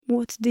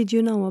What did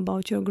you know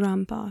about your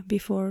grandpa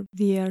before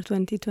the year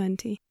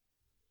 2020?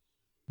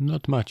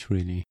 Not much,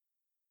 really.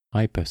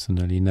 I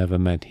personally never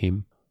met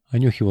him. I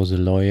knew he was a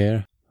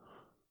lawyer.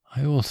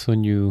 I also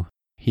knew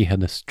he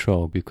had a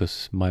stroke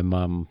because my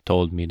mom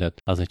told me that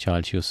as a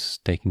child she was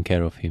taking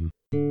care of him.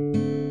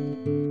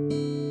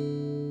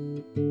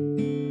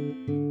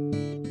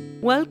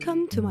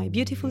 Welcome to My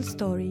Beautiful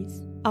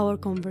Stories, our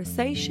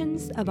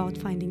conversations about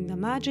finding the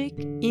magic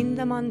in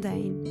the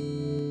mundane.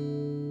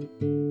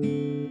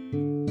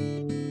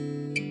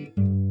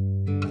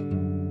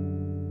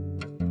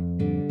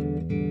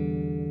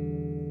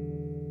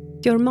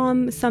 Your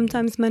mom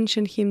sometimes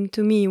mentioned him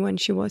to me when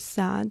she was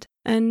sad,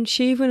 and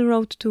she even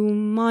wrote to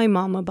my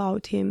mom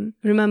about him.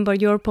 Remember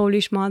your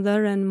Polish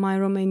mother and my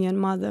Romanian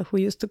mother who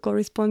used to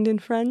correspond in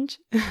French?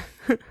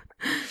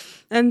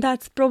 And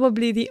that's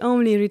probably the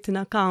only written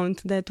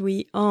account that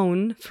we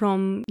own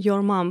from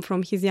your mom,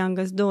 from his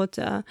youngest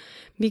daughter,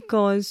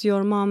 because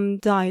your mom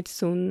died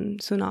soon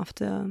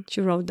after she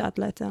wrote that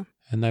letter.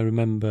 And I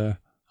remember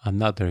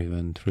another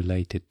event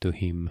related to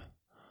him.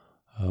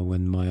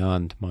 When my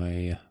aunt,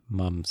 my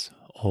mom's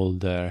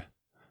older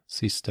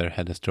sister,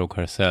 had a stroke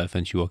herself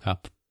and she woke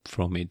up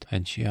from it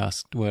and she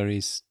asked, "Where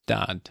is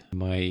Dad,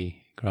 my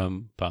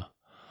grandpa?"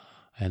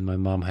 And my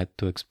mom had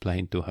to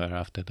explain to her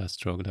after that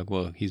stroke that,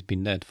 well, he's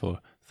been dead for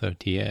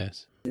 30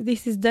 years.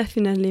 This is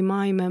definitely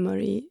my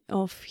memory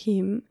of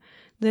him,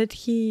 that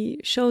he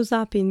shows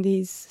up in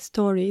these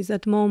stories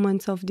at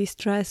moments of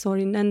distress or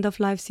in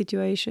end-of-life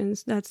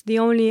situations. That's the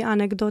only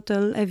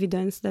anecdotal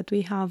evidence that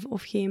we have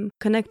of him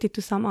connected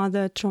to some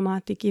other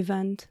traumatic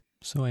event.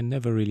 So I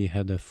never really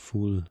had a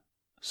full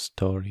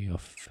story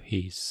of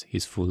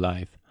his full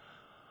life.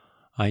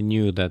 I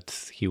knew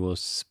that he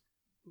was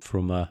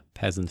from a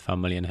peasant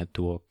family and had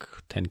to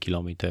walk 10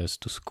 kilometers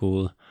to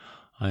school.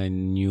 I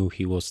knew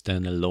he was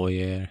then a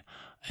lawyer,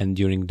 and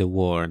during the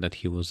war that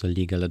he was a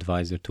legal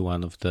advisor to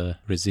one of the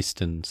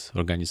resistance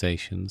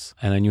organizations.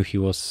 And I knew he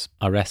was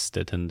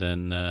arrested and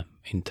then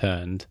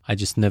interned. I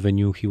just never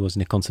knew he was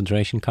in a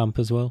concentration camp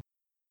as well.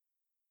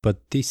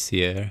 But this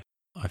year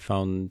I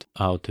found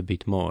out a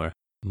bit more.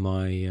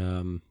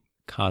 My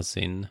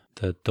cousin,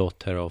 the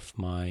daughter of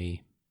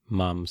my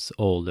mom's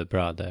older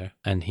brother,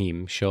 and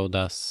him showed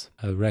us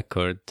a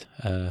record,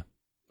 a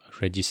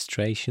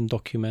registration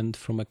document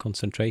from a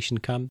concentration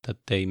camp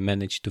that they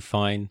managed to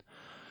find,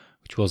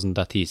 which wasn't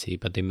that easy,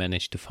 but they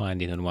managed to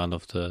find it on one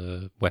of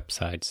the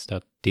websites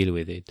that deal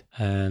with it.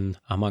 And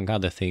among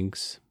other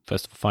things,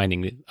 first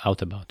finding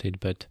out about it,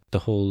 but the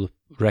whole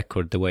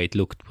record, the way it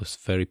looked, was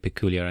very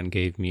peculiar and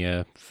gave me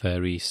a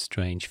very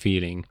strange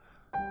feeling.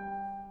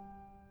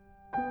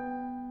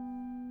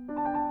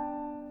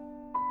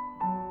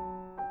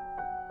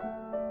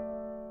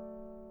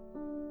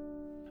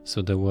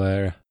 So there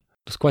was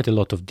quite a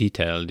lot of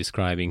detail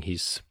describing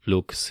his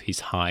looks, his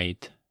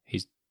height,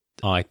 his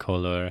eye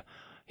color,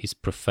 his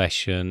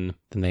profession,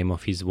 the name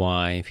of his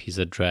wife, his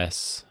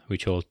address,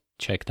 which all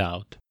checked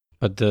out.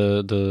 But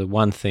the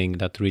one thing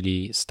that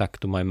really stuck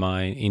to my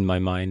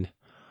mind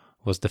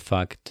was the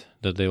fact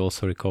that they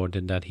also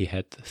recorded that he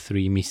had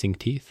 3 missing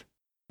teeth.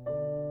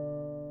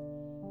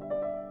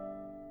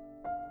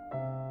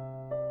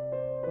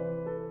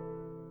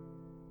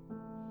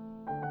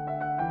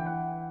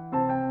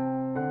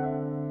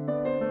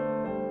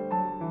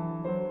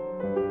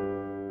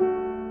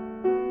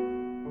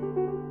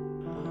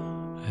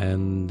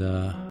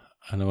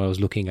 And I was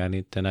looking at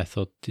it and I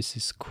thought, this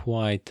is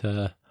quite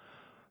a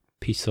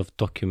piece of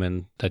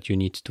document that you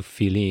need to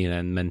fill in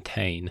and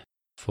maintain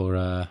for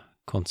a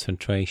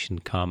concentration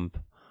camp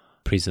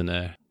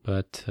prisoner.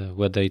 But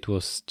whether it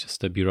was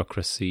just a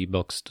bureaucracy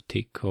box to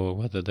tick or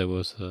whether there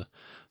was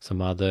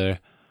some other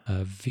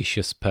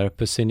vicious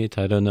purpose in it,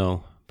 I don't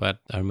know. But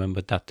I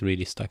remember that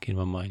really stuck in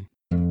my mind.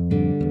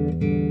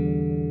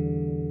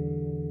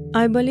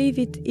 I believe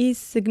it is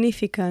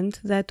significant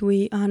that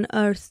we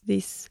unearth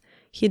this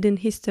hidden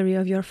history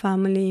of your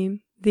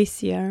family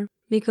this year,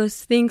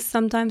 because things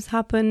sometimes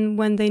happen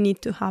when they need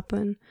to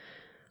happen.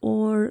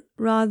 Or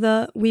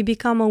rather, we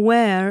become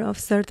aware of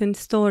certain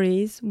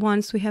stories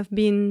once we have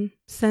been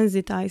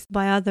sensitized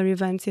by other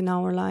events in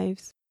our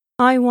lives.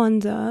 I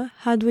wonder,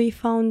 had we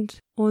found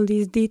all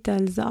these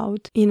details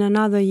out in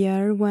another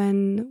year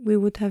when we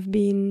would have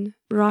been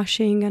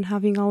rushing and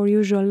having our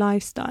usual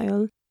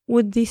lifestyle,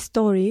 would this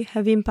story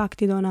have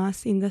impacted on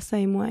us in the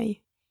same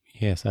way?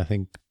 Yes, I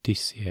think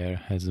this year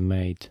has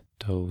made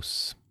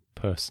those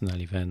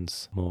personal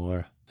events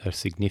their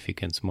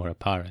significance more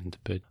apparent.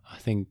 But I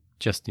think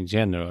just in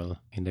general,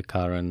 in the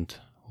current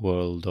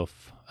world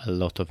of a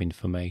lot of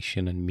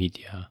information and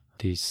media,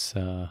 these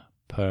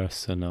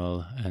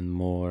personal and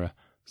more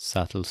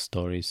subtle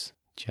stories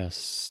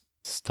just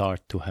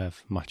start to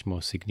have much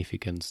more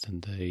significance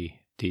than they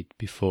did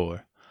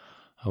before.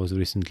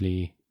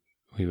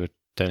 We were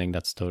telling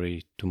that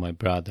story to my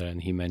brother,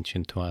 and he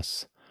mentioned to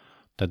us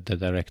that the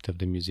director of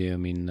the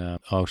museum in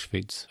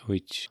Auschwitz,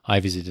 which I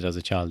visited as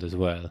a child as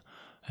well,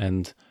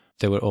 and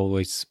they were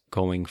always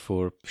going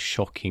for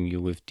shocking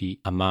you with the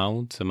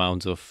amounts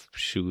of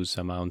shoes,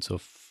 amounts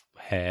of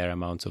hair,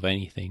 amounts of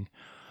anything.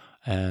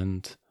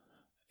 And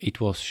it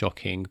was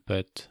shocking,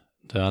 but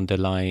the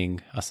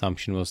underlying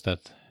assumption was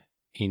that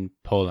in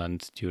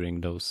Poland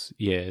during those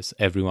years,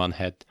 everyone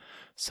had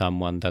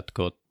someone that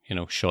got,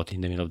 shot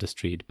in the middle of the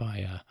street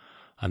by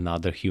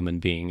another human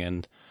being,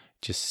 and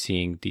just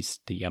seeing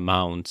the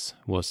amounts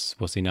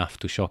was enough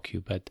to shock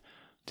you. But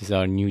these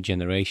are new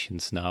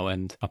generations now,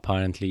 and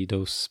apparently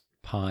those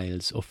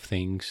piles of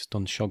things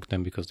don't shock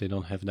them because they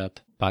don't have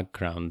that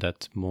background,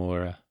 that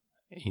more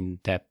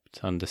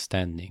in-depth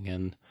understanding,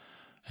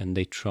 and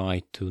they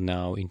try to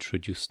now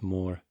introduce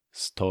more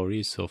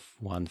stories of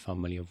one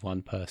family, of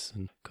one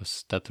person,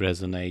 because that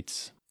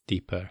resonates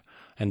deeper.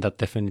 And that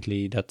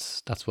definitely,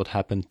 that's what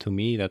happened to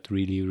me. That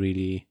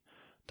really,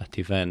 that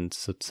event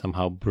that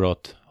somehow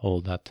brought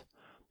all that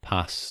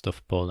past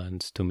of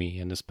Poland to me,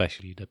 and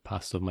especially the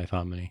past of my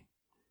family.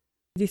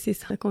 This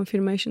is a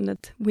confirmation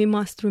that we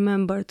must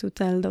remember to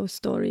tell those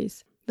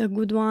stories. The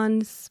good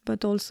ones,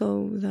 but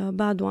also the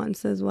bad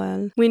ones as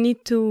well. We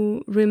need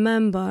to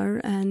remember,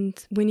 and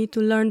we need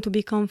to learn to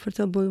be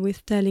comfortable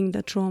with telling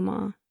the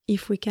trauma,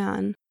 if we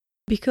can.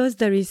 Because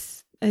there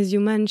is, as you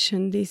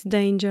mentioned, this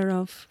danger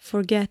of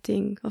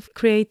forgetting, of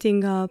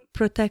creating a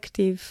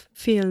protective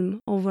film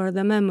over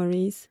the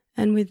memories.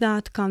 And with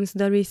that comes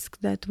the risk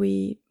that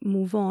we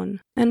move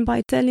on. And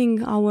by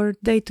telling our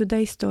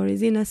day-to-day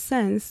stories, in a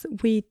sense,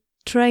 we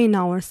train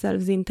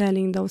ourselves in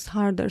telling those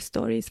harder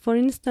stories. For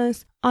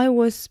instance, I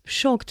was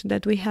shocked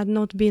that we had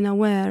not been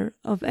aware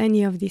of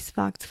any of these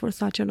facts for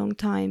such a long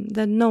time,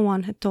 that no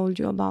one had told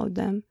you about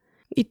them.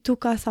 It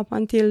took us up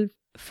until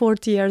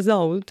 40 years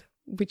old,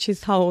 which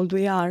is how old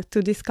we are,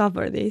 to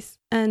discover this.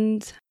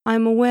 And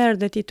I'm aware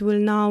that it will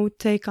now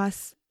take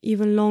us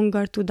even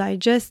longer to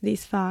digest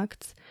these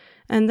facts,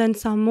 and then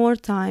some more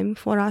time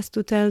for us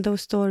to tell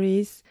those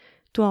stories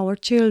to our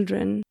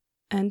children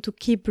and to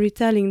keep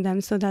retelling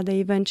them so that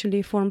they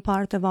eventually form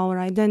part of our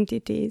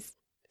identities.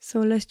 So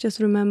let's just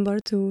remember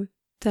to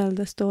tell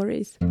the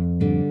stories.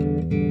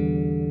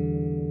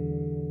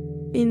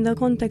 In the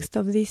context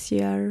of this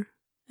year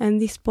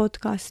and this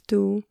podcast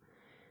too,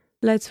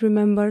 let's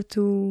remember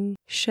to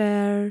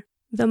share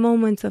the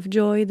moments of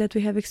joy that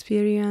we have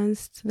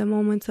experienced, the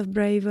moments of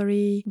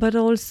bravery, but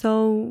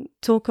also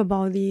talk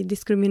about the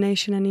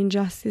discrimination and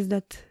injustice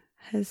that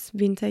has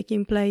been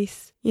taking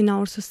place in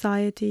our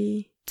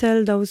society.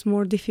 Tell those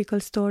more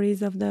difficult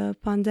stories of the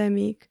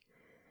pandemic.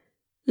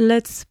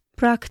 Let's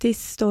practice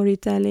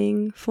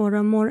storytelling for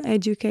a more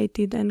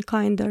educated and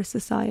kinder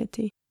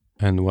society.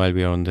 And while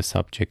we are on the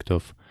subject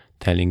of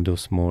telling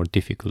those more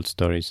difficult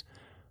stories,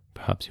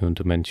 perhaps you want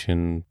to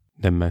mention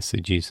the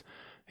messages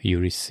you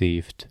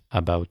received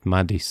about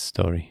Maddie's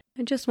story.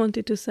 I just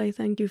wanted to say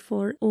thank you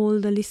for all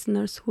the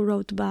listeners who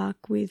wrote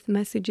back with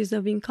messages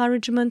of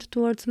encouragement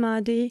towards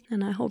Maddie,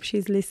 and I hope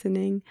she's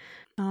listening.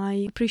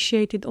 I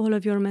appreciated all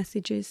of your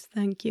messages.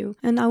 Thank you.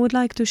 And I would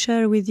like to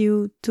share with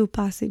you 2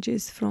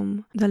 passages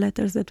from the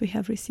letters that we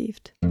have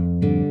received.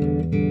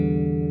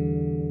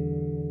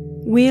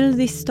 Will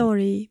this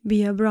story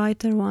be a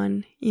brighter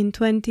one in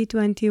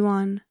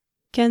 2021?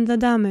 Can the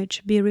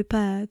damage be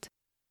repaired?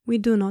 We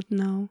do not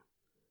know.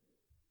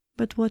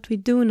 But what we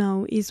do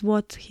know is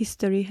what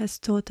history has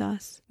taught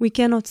us. We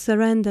cannot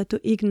surrender to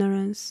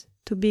ignorance,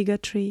 to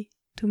bigotry,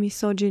 to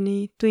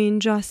misogyny, to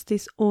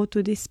injustice, or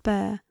to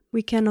despair.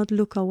 We cannot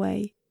look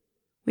away.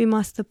 We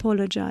must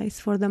apologize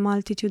for the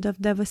multitude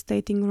of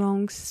devastating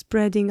wrongs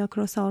spreading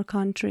across our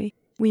country.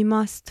 We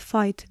must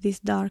fight this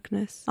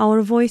darkness.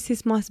 Our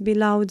voices must be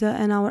louder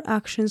and our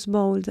actions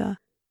bolder.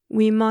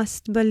 We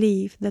must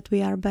believe that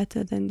we are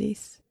better than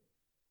this.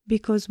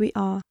 Because we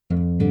are.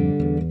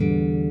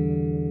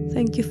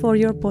 Thank you for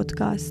your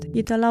podcast.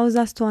 It allows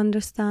us to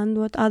understand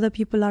what other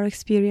people are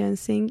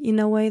experiencing in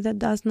a way that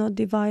does not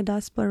divide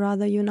us but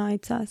rather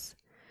unites us.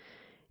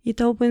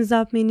 It opens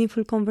up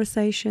meaningful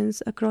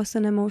conversations across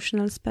an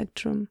emotional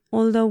spectrum.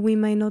 Although we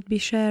may not be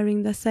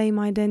sharing the same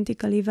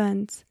identical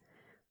events,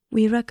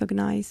 we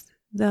recognize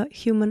the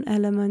human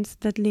elements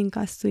that link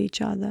us to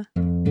each other.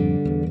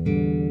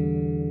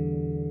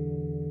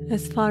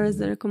 As far as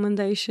the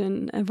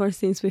recommendation, ever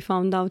since we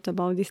found out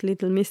about this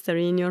little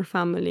mystery in your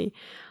family,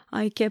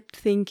 I kept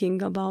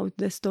thinking about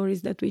the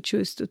stories that we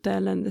choose to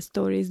tell and the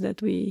stories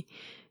that we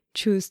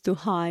choose to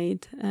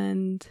hide.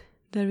 And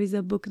there is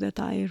a book that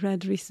I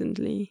read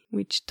recently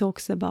which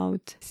talks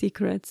about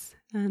secrets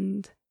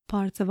and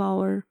parts of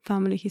our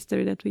family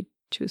history that we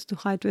choose to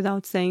hide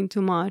without saying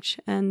too much.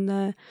 And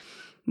the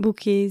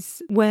book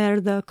is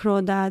Where the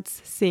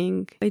Crawdads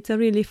Sing. It's a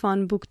really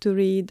fun book to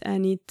read,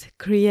 and it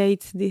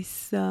creates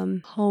this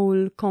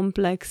whole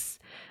complex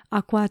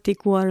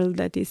aquatic world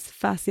that is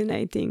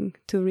fascinating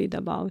to read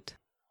about.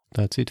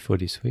 That's it for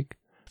this week.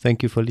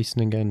 Thank you for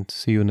listening, and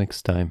see you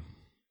next time.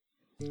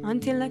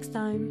 Until next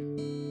time.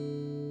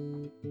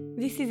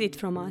 This is it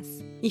from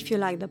us. If you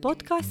like the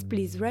podcast,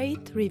 please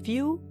rate,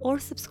 review, or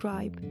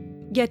subscribe.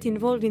 Get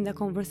involved in the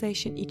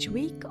conversation each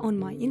week on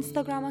my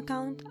Instagram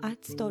account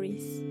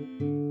 @stories.